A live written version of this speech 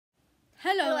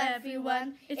Hello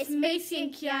everyone, it's Macy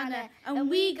and Kiana and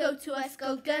we go to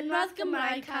Ysgol Gynradd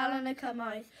Gymraeg Calan y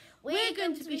Cymoedd. We're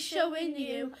going to be showing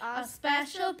you our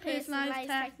special personalised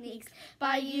techniques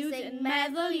by using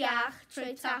meddwl iach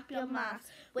trwy tapio mas,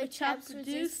 which helps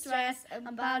reduce stress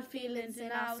and bad feelings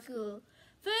in our school.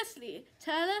 Firstly,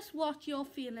 tell us what you're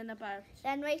feeling about.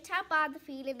 Then rate how bad the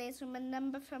feeling is from a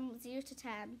number from 0 to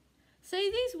 10.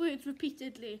 Say these words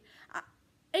repeatedly.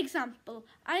 Example,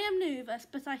 I am nervous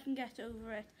but I can get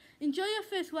over it. Enjoy your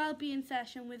first wellbeing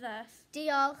session with us.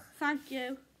 Diolch. Thank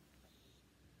you.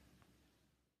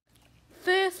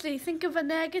 Firstly, think of a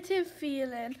negative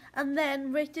feeling and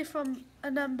then rate it from a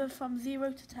number from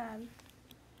 0 to 10.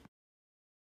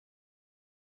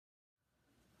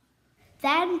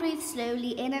 Then breathe slowly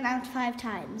in and out 5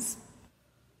 times.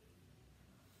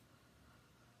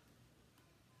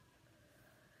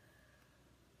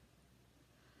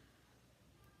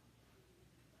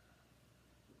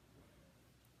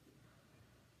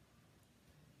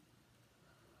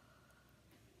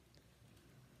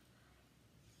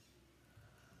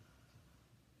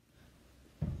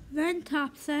 Then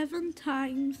tap 7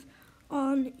 times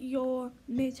on your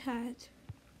mid-head.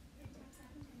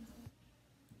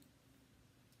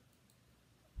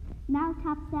 Now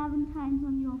tap 7 times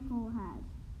on your forehead.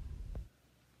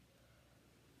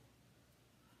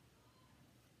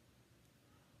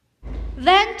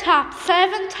 Then tap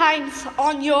 7 times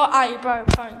on your eyebrow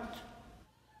point.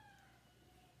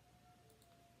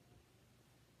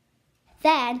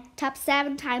 Then tap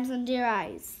 7 times under your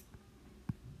eyes.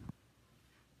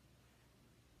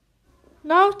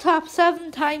 Now tap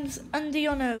 7 times under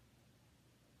your nose.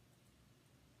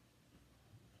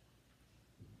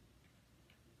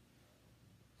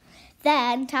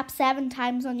 Then tap 7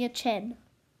 times on your chin.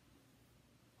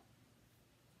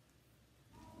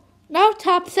 Now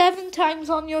tap 7 times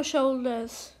on your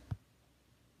shoulders.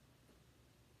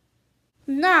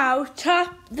 Now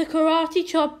tap the karate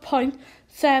chop point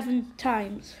 7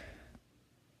 times.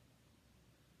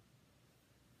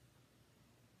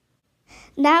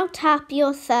 Now tap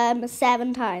your thumb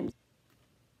 7 times.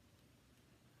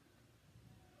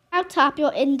 Now tap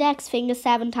your index finger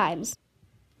 7 times.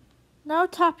 Now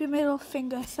tap your middle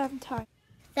finger 7 times.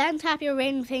 Then tap your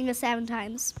ring finger 7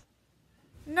 times.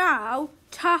 Now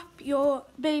tap your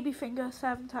baby finger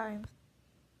 7 times.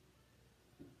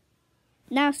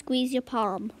 Now squeeze your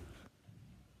palm.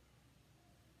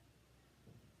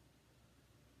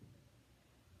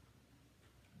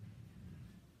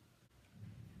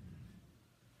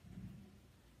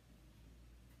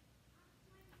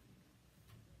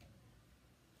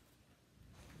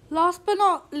 Last but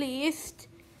not least,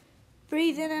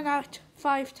 breathe in and out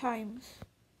 5 times.